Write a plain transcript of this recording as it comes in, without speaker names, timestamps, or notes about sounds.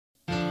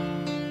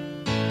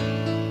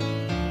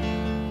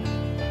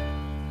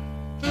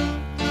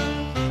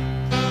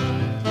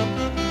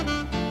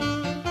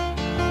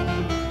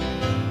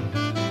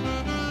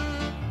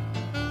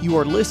You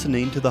are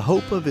listening to the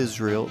Hope of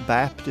Israel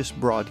Baptist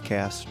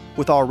broadcast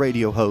with our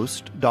radio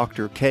host,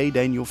 Dr. K.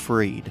 Daniel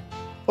Freed.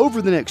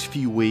 Over the next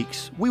few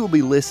weeks, we will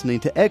be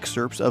listening to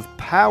excerpts of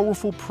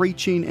powerful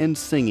preaching and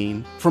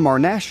singing from our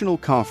national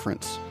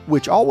conference,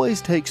 which always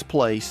takes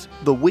place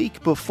the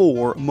week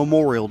before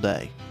Memorial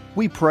Day.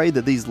 We pray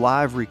that these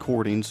live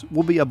recordings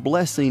will be a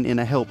blessing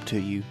and a help to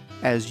you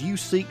as you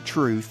seek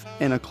truth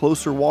and a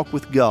closer walk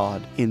with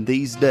God in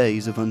these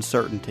days of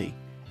uncertainty.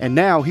 And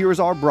now, here is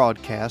our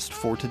broadcast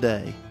for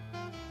today.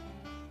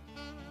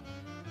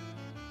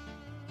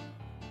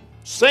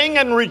 Sing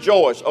and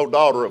rejoice, O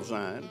daughter of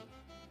Zion.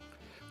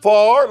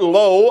 For,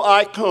 lo,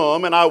 I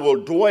come, and I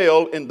will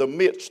dwell in the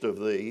midst of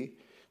thee,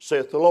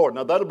 saith the Lord.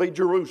 Now, that'll be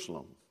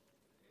Jerusalem.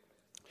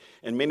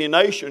 And many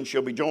nations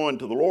shall be joined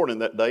to the Lord in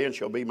that day, and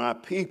shall be my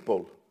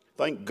people.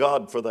 Thank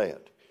God for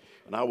that.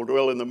 And I will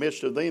dwell in the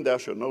midst of thee, and thou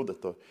shalt know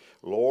that the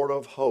Lord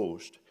of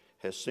hosts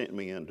has sent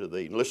me unto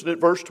thee. And listen at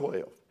verse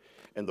 12.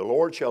 And the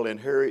Lord shall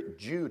inherit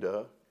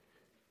Judah.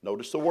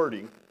 Notice the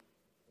wording.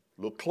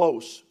 Look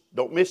close.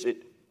 Don't miss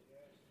it.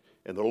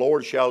 And the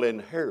Lord shall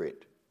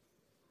inherit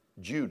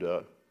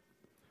Judah,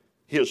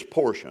 his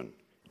portion,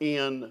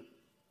 in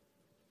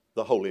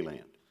the Holy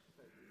Land.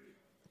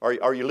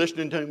 Are you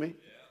listening to me?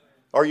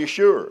 Are you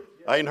sure?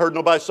 I ain't heard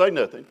nobody say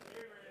nothing.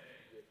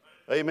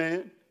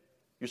 Amen.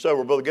 You say,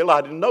 well, Brother Gill,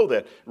 I didn't know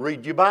that.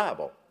 Read your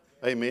Bible.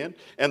 Amen.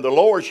 And the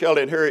Lord shall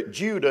inherit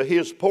Judah,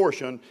 his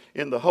portion,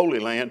 in the Holy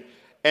Land,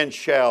 and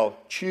shall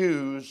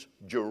choose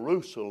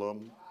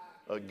Jerusalem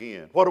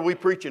again. What are we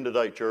preaching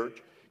today,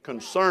 church?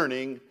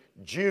 Concerning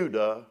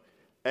Judah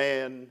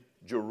and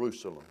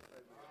Jerusalem.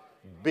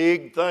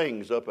 Big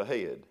things up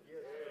ahead.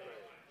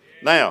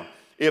 Now,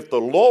 if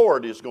the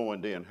Lord is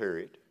going to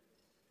inherit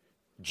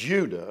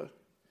Judah,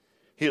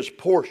 his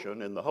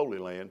portion in the Holy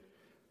Land,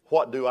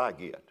 what do I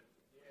get?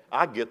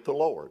 I get the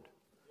Lord.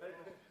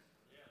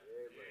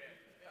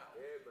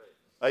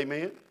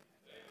 Amen?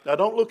 Now,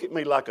 don't look at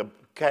me like a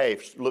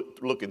calf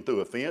looking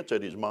through a fence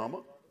at his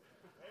mama.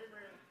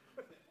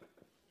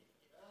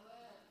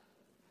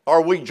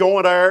 Are we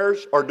joint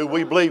heirs, or do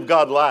we believe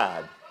God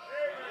lied?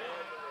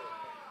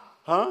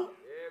 Huh?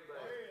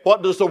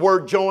 What does the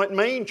word joint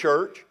mean,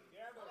 church?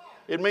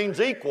 It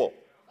means equal.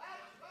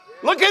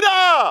 Look it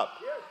up.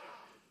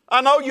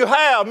 I know you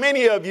have,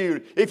 many of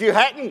you. If you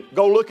hadn't,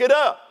 go look it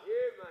up.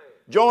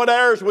 Joint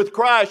heirs with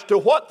Christ to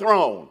what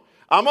throne?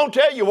 I'm going to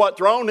tell you what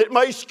throne. It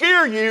may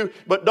scare you,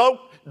 but don't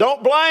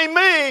blame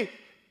me.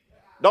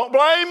 Don't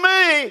blame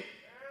me.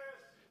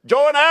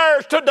 Joint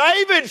heirs to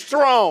David's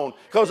throne,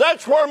 because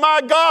that's where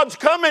my God's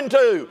coming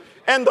to.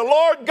 And the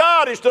Lord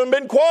God, it's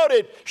been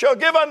quoted, shall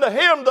give unto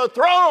him the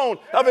throne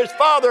of his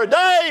father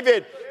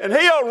David, and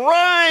he'll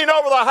reign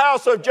over the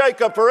house of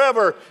Jacob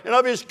forever, and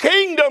of his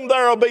kingdom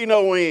there will be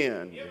no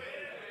end.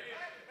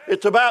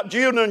 It's about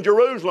Judah and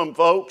Jerusalem,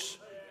 folks.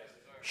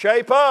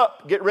 Shape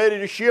up. Get ready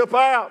to ship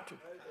out.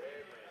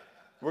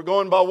 We're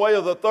going by way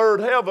of the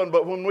third heaven,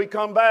 but when we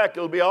come back,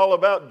 it'll be all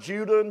about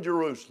Judah and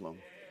Jerusalem.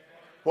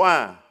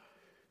 Why?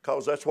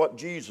 Because that's what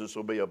Jesus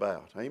will be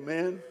about.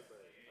 Amen?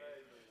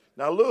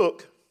 Now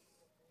look.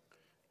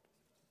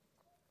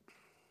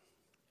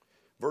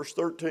 Verse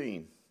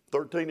 13.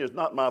 13 is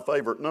not my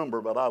favorite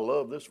number, but I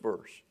love this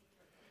verse.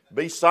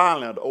 Be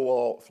silent, O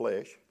all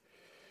flesh.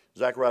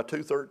 Zechariah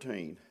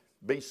 2:13.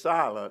 Be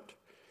silent,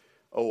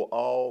 O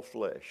all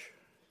flesh,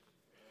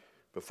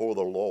 before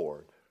the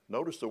Lord.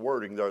 Notice the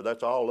wording there.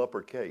 That's all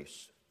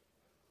uppercase.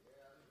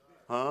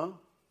 Huh?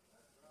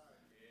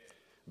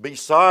 Be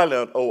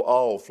silent, O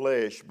all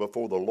flesh,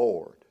 before the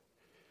Lord,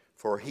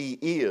 for he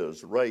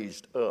is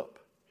raised up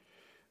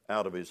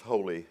out of his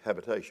holy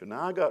habitation.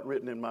 Now, I got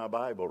written in my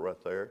Bible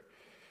right there.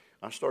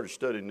 I started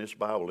studying this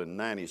Bible in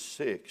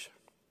 96.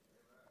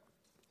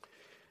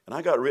 And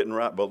I got written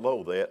right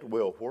below that,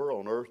 well, where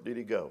on earth did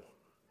he go?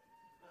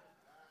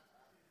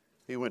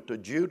 He went to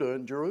Judah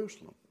and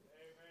Jerusalem.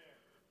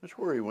 That's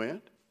where he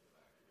went.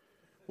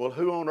 Well,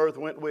 who on earth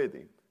went with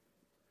him?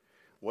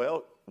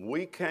 Well,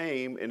 we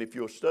came, and if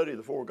you'll study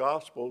the four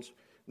Gospels,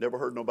 never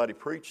heard nobody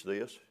preach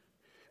this.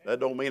 That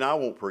don't mean I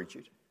won't preach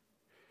it.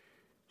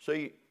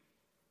 See,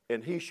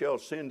 and he shall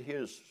send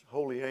his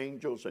holy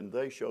angels, and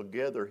they shall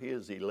gather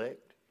his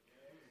elect.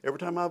 Every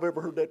time I've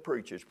ever heard that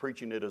preach, it's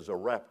preaching it as a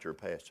rapture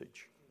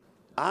passage.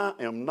 I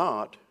am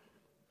not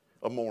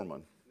a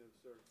Mormon.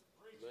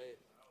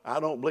 I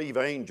don't believe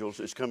angels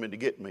is coming to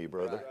get me,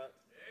 brother.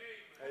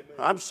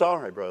 I'm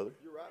sorry, brother.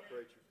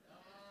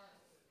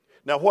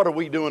 Now, what are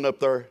we doing up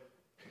there?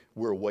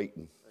 We're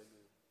waiting.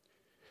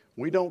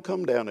 We don't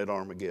come down at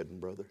Armageddon,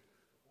 brother.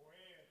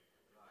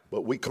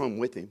 But we come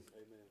with him.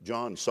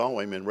 John saw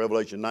him in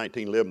Revelation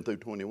 19:11 through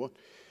 21.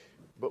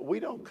 But we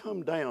don't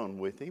come down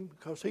with him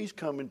because he's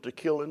coming to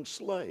kill and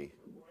slay.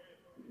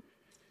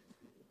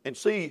 And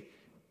see,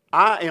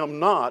 I am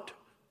not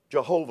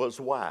Jehovah's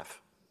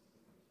wife.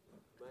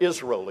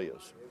 Israel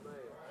is.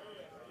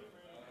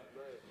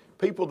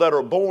 People that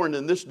are born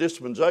in this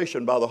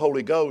dispensation by the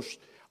Holy Ghost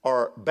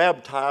are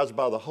baptized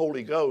by the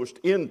Holy Ghost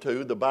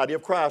into the body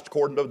of Christ,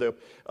 according to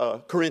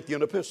the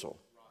Corinthian epistle.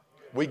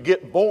 We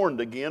get born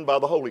again by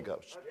the Holy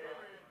Ghost.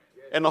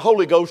 And the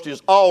Holy Ghost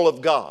is all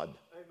of God.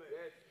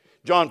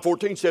 John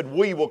 14 said,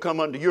 we will come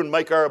unto you and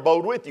make our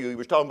abode with you. He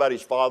was talking about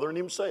His Father and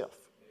Himself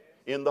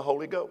in the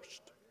Holy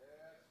Ghost.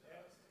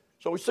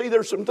 So we see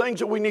there's some things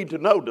that we need to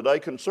know today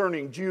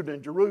concerning Judah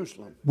and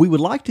Jerusalem. We would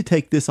like to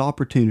take this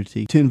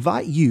opportunity to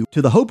invite you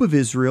to the Hope of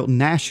Israel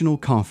National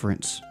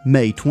Conference,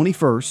 May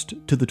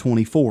 21st to the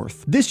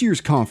 24th. This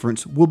year's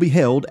conference will be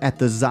held at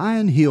the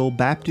Zion Hill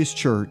Baptist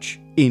Church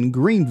in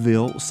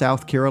Greenville,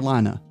 South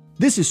Carolina.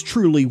 This is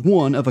truly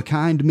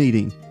one-of-a-kind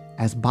meeting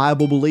as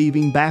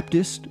Bible-believing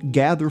Baptists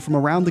gather from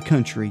around the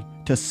country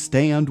to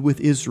stand with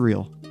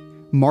Israel.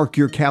 Mark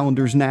your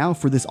calendars now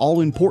for this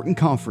all-important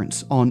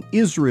conference on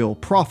Israel,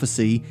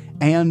 prophecy,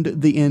 and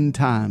the end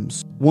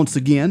times. Once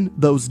again,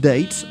 those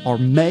dates are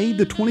May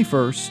the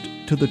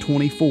 21st to the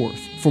 24th.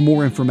 For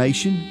more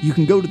information, you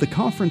can go to the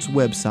conference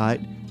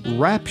website,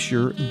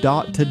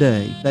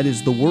 rapture.today. That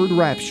is the word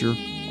rapture,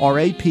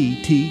 R-A-P-T-U-R-E,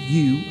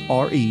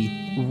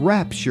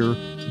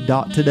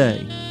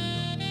 rapture.today.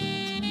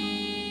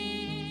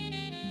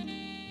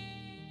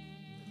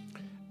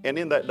 And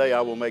in that day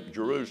I will make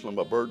Jerusalem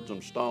a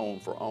burdensome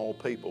stone for all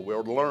people. We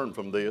ought to learn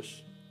from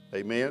this.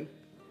 Amen.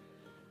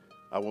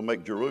 I will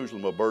make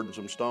Jerusalem a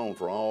burdensome stone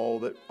for all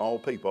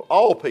people.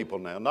 All people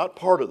now, not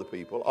part of the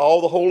people, all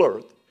the whole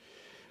earth.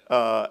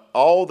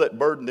 All that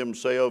burden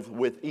themselves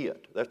with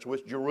it, that's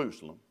with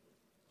Jerusalem,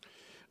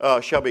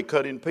 shall be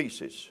cut in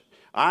pieces.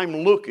 I'm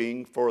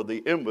looking for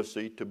the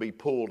embassy to be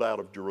pulled out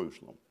of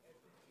Jerusalem.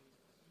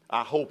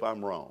 I hope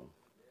I'm wrong.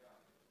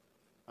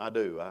 I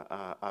do.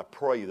 I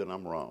pray that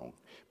I'm wrong.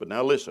 But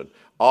now listen,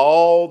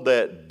 all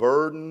that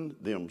burden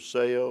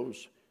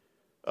themselves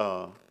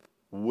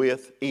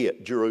with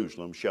it,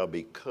 Jerusalem, shall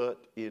be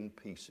cut in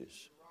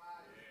pieces.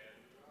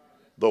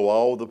 Though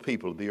all the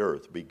people of the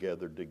earth be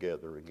gathered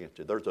together against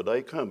it. There's a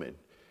day coming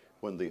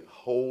when the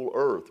whole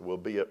earth will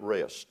be at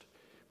rest.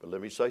 But let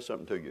me say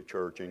something to you,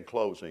 church, in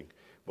closing.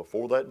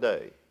 Before that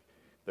day,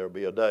 there'll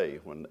be a day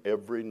when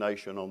every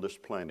nation on this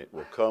planet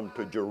will come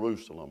to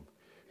Jerusalem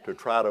to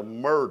try to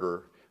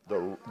murder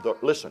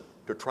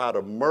to try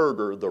to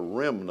murder the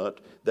remnant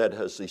that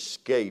has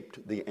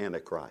escaped the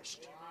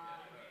Antichrist.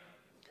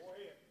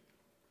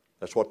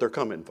 That's what they're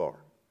coming for.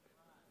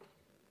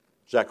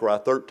 Zechariah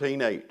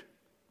 13:8.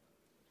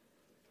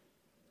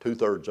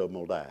 2/3 of them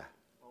will die.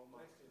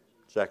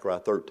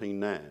 Zechariah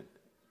 13:9.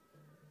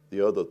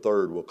 The other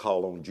third will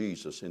call on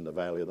Jesus in the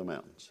valley of the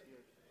mountains.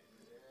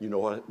 You know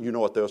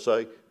what they'll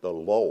say? The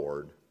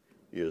Lord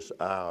is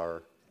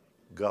our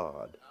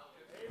God.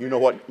 You know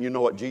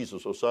what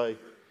Jesus will say?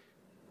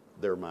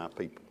 They're my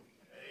people.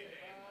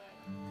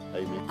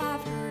 Amen.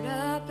 I've heard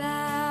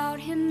about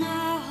Him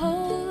my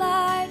whole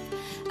life.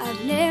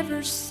 I've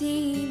never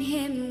seen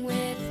Him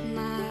with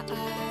my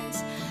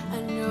eyes.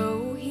 I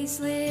know He's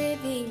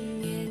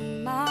living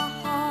in my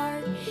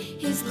heart.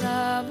 His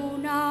love will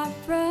not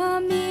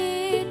from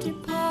me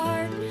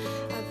depart.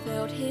 I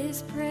felt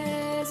His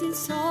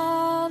presence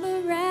all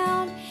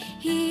around.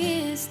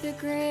 He is the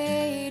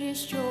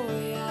greatest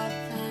joy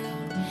I've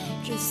found.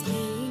 Just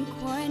think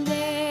one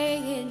day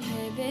in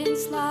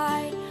heaven's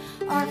light,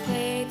 our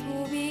faith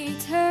will be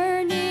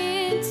turned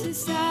into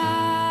sight.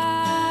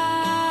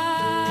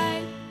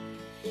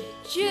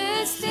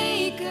 Just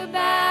think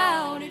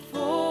about it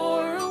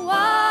for a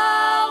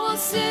while. We'll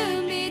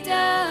soon be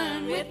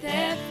done with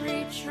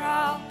every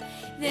trial.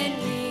 Then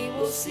we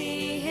will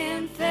see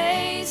Him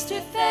face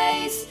to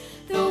face.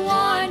 The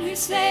one who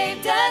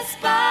saved us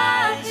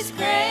by His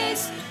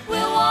grace.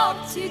 We'll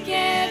walk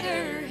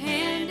together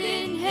hand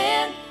in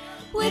hand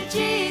with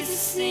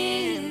Jesus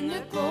in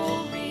the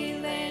glory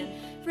land.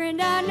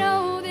 Friend, I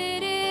know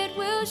that it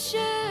will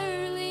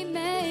surely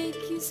make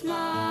you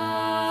smile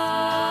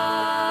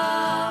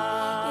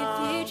if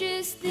you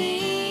just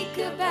think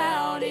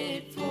about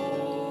it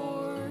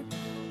for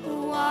a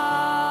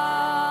while.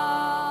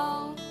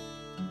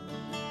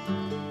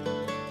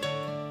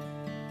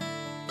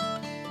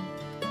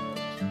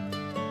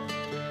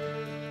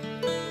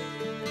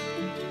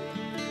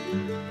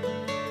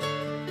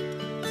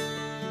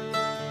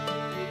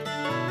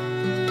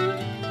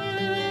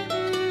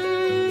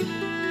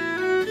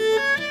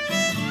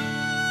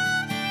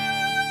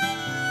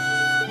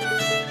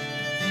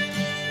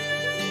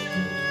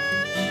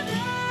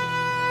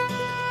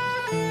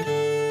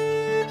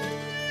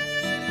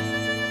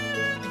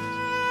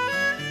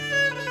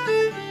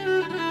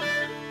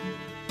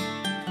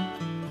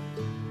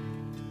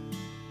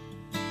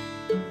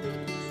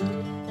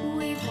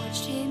 We've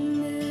watched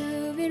Him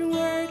move and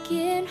work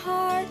in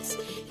hearts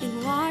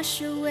and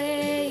wash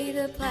away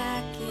the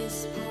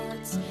blackest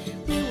parts.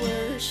 We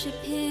worship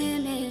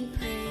Him and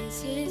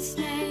praise His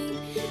name.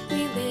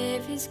 We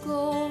live His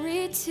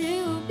glory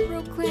to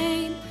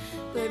proclaim.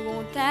 But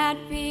won't that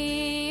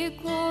be a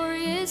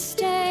glorious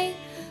day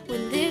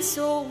when this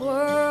old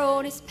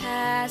world is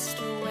passed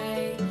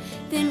away?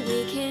 Then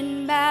we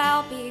can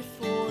bow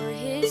before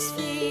His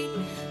feet.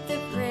 The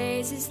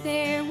praises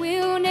there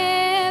will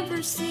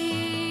never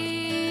cease.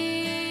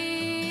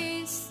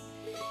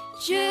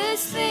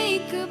 Just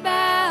think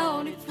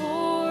about it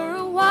for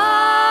a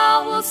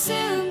while. We'll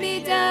soon be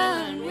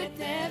done with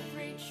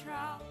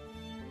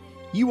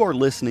You are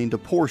listening to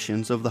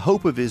portions of the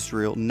Hope of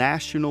Israel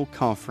National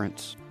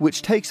Conference,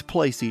 which takes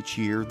place each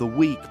year the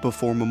week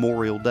before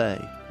Memorial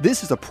Day.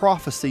 This is a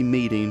prophecy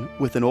meeting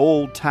with an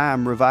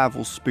old-time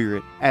revival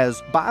spirit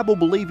as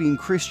Bible-believing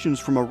Christians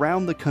from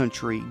around the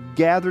country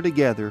gather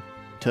together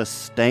to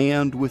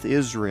stand with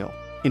Israel.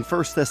 In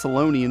 1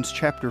 Thessalonians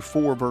chapter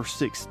 4, verse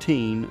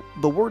 16,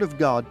 the Word of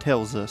God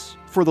tells us,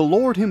 "For the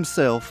Lord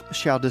himself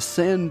shall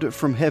descend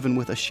from heaven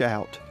with a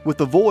shout, with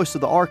the voice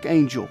of the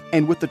archangel,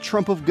 and with the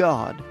trump of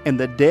God, and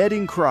the dead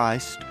in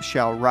Christ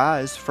shall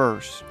rise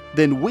first.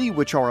 Then we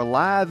which are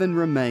alive and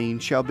remain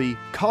shall be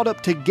caught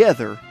up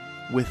together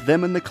with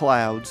them in the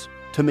clouds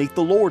to meet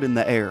the Lord in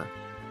the air,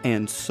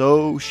 and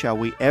so shall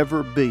we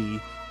ever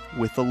be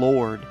with the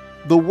Lord."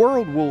 The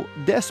world will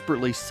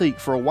desperately seek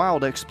for a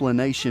wild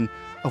explanation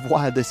of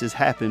why this has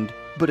happened,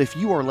 but if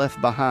you are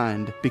left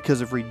behind because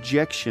of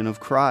rejection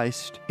of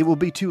Christ, it will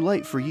be too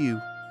late for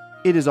you.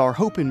 It is our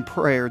hope and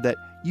prayer that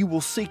you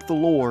will seek the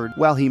Lord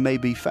while he may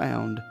be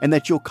found, and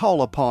that you'll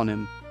call upon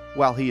him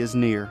while he is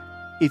near.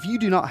 If you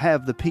do not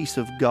have the peace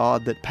of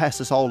God that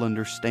passes all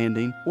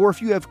understanding, or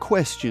if you have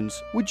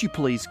questions, would you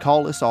please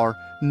call us? Our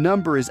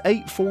number is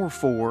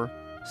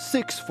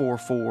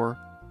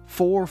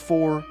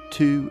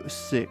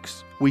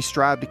 844-644-4426. We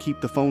strive to keep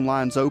the phone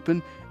lines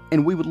open,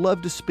 and we would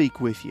love to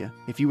speak with you.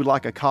 If you would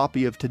like a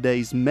copy of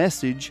today's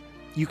message,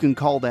 you can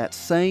call that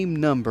same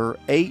number,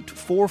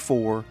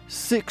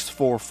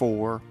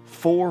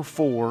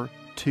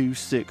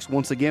 844-644-4426.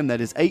 Once again,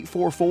 that is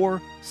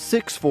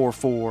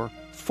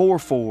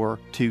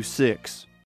 844-644-4426.